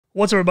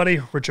What's up, everybody?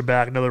 Richard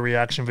back, another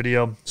reaction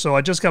video. So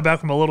I just got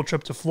back from a little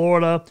trip to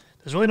Florida.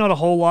 There's really not a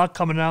whole lot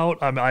coming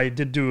out. I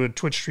did do a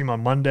Twitch stream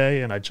on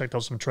Monday, and I checked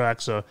out some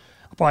tracks. I'll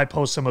probably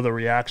post some of the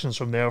reactions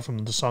from there,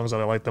 from the songs that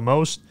I like the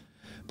most.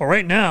 But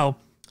right now,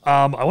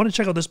 I want to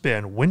check out this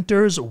band,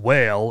 WINTER'S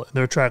WAIL, and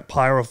their track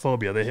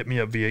PYROPHOBIA. They hit me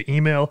up via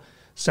email.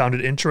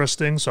 Sounded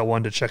interesting, so I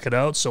wanted to check it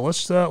out. So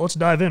let's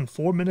dive in.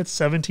 4 minutes,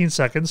 17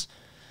 seconds.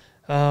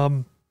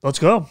 Let's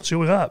go. See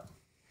what we got.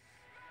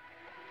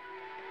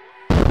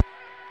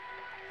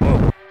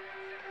 Whoa.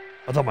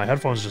 I thought my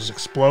headphones just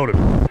exploded.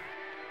 Whoa.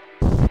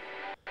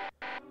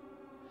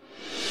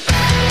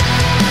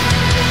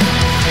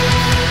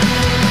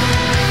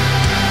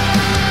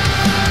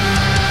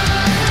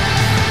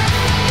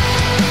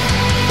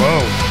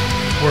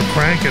 We're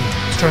cranking.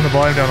 Let's turn the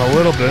volume down a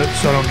little bit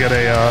so I don't get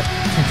a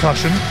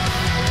concussion.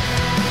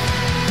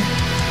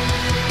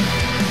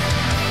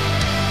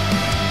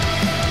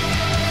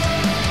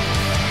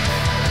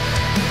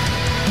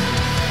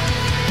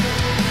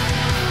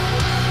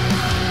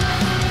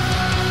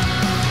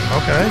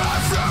 Okay.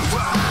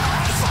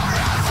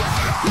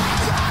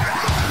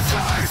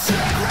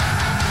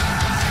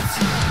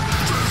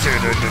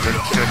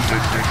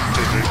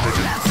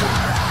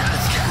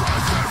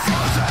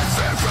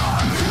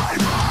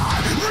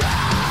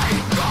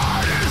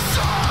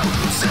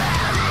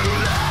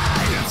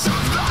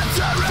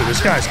 Dude,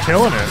 this guy's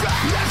killing it.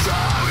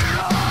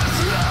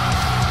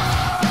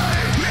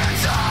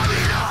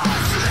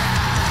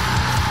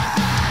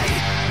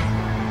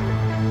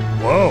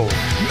 Whoa.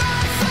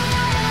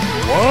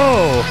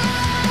 Whoa!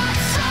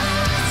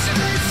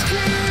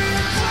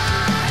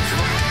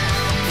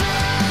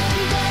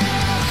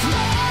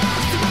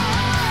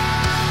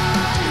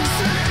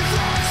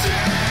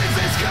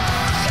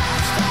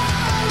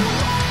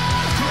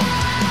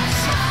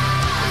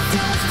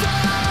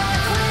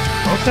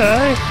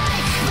 Okay.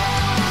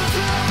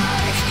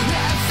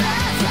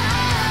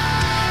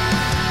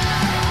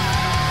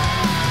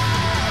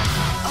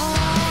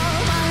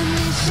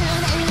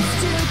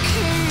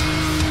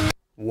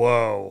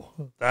 Whoa,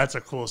 that's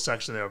a cool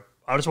section there.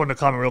 I just wanted to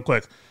comment real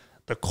quick.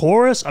 The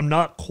chorus, I'm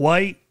not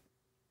quite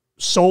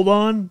sold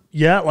on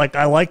yet. Like,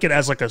 I like it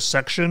as like a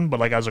section, but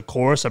like as a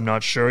chorus, I'm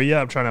not sure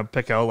yet. I'm trying to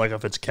pick out like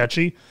if it's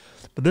catchy.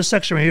 But this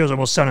section right here is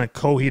almost sounding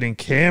Coheed and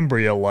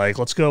Cambria like.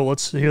 Let's go.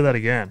 Let's hear that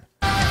again.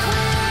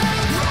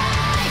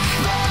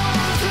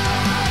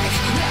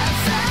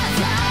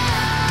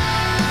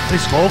 At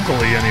least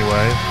vocally,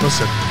 anyway.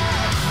 Listen.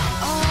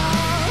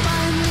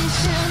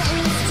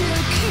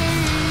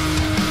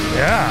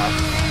 Yeah.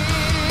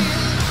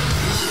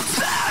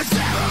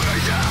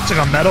 It's like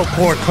a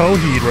metalcore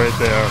Coheed right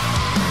there.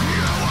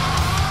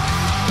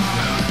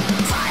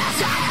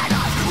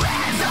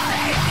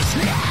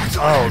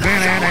 Oh,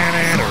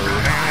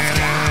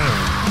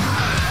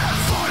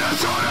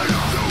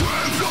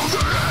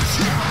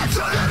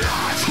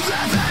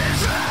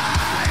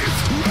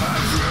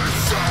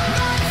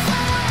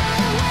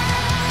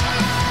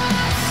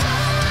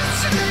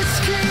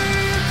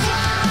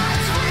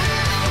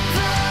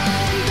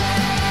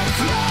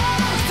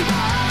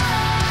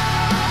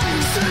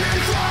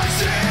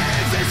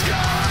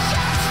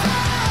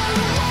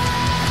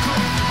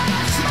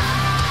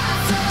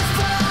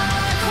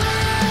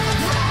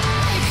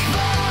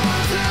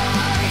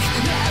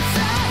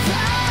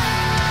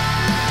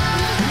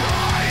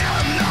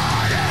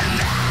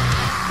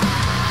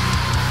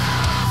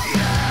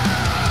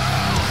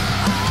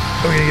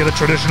 Are we gonna get a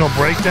traditional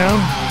breakdown?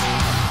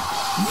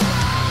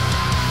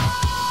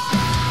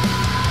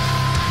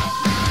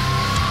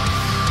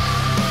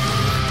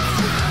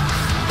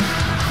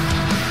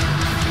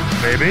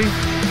 Maybe?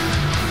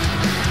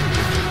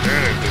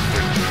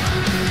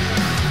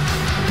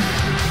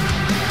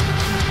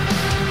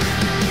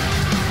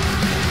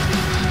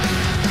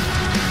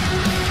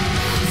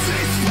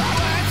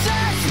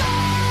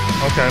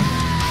 Okay.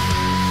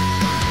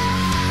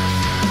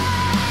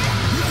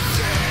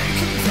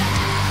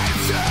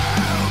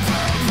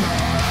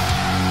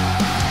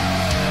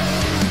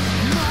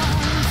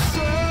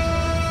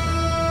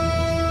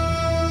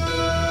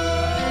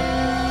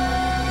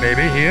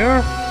 Maybe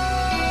here?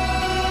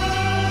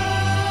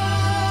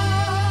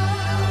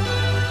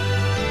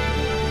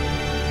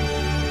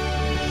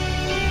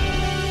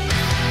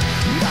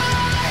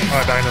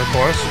 Alright, back into the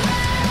chorus.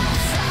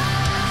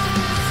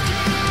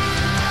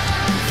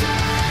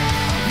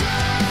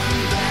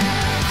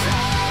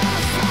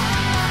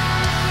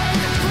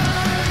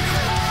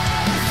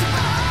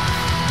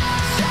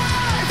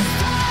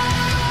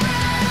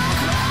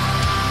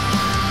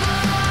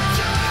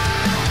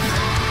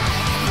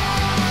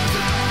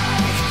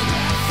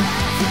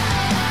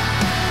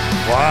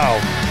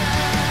 Wow.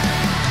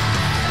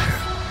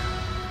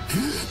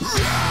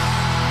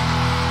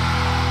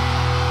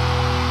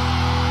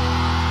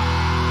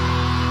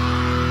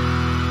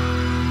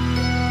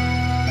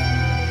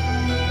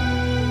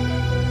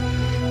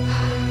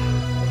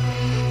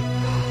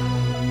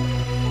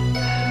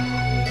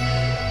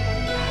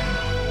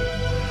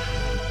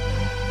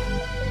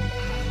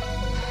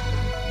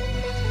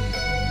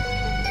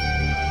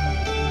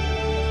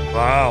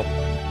 Wow.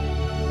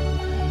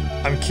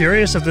 I'm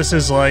curious if this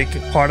is like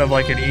part of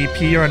like an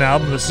EP or an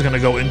album. This is gonna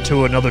go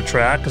into another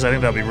track because I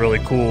think that'd be really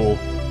cool.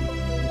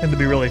 And to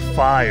be really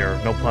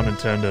fire, no pun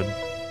intended.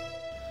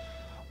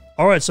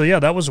 All right, so yeah,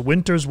 that was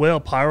Winter's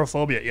Wail,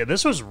 Pyrophobia. Yeah,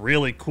 this was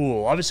really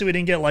cool. Obviously, we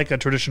didn't get like a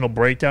traditional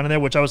breakdown in there,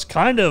 which I was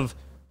kind of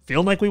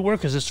feeling like we were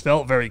because this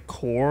felt very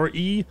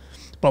core-y.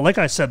 But like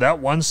I said, that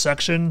one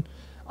section,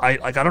 I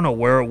don't know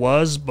where it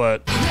was,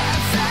 but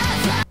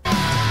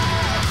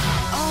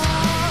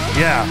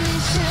yeah.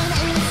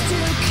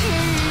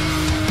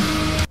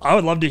 I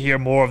would love to hear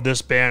more of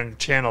this band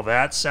channel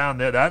that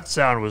sound there.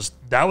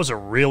 That was a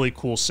really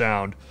cool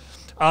sound.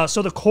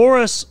 So the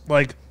chorus,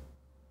 like,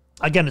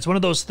 again, it's one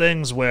of those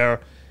things where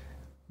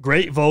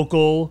great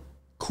vocal,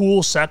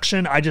 cool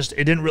section. I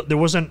didn't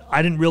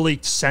really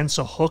sense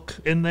a hook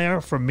in there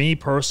for me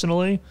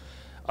personally.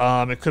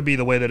 It could be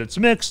the way that it's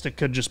mixed. It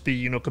could just be,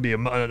 you know, it could be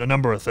a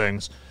number of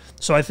things.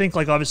 So I think,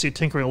 like, obviously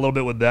tinkering a little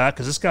bit with that,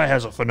 because this guy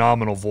has a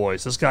phenomenal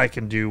voice. This guy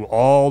can do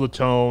all the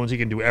tones. He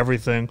can do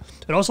everything.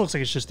 It also looks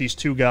like it's just these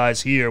two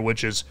guys here,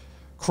 which is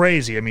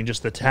crazy. I mean,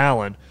 just the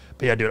talent.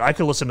 But yeah, dude, I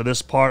could listen to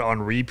this part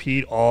on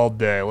repeat all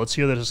day. Let's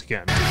hear this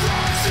again.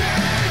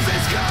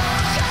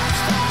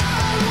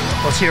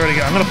 Let's hear it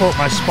again. I'm going to pull up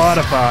my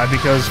Spotify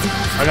because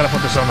I got to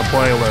put this on the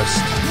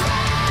playlist.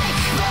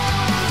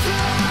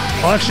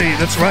 Well, actually,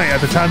 that's right.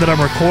 At the time that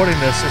I'm recording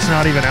this, it's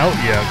not even out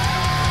yet.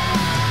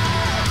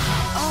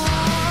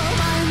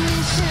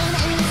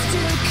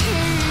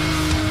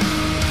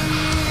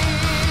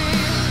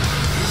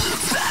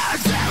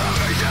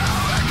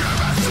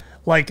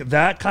 Like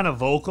that kind of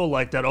vocal,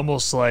 like that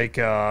almost like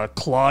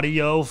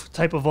Claudio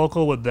type of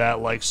vocal with that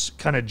like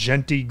kind of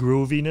genty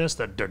grooviness,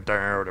 that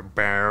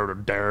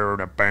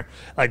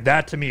like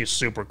that to me is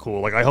super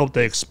cool. Like I hope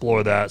they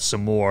explore that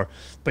some more.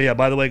 But yeah,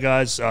 by the way,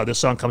 guys, this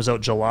song comes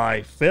out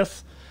July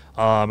 5th.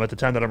 At the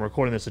time that I'm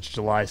recording this, it's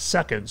July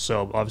 2nd,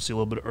 so obviously a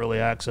little bit of early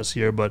access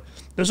here. But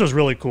this was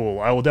really cool.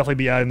 I will definitely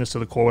be adding this to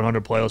the Core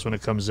 100 playlist when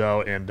it comes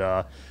out. And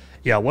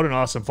yeah, what an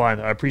awesome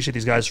find. I appreciate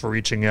these guys for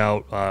reaching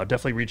out.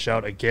 Definitely reach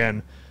out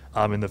again.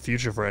 In the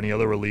future for any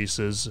other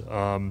releases,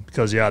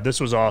 because yeah,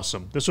 this was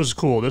awesome. This was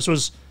cool. This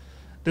was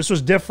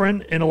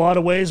different in a lot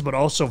of ways, but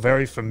also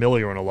very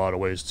familiar in a lot of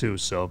ways too.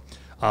 So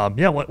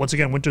yeah, once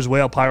again, Winter's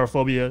Wail,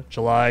 Pyrophobia,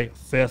 July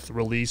 5th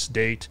release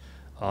date.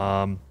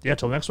 Yeah,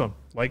 till the next one.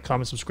 Like,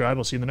 comment, subscribe.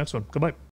 We'll see you in the next one. Goodbye.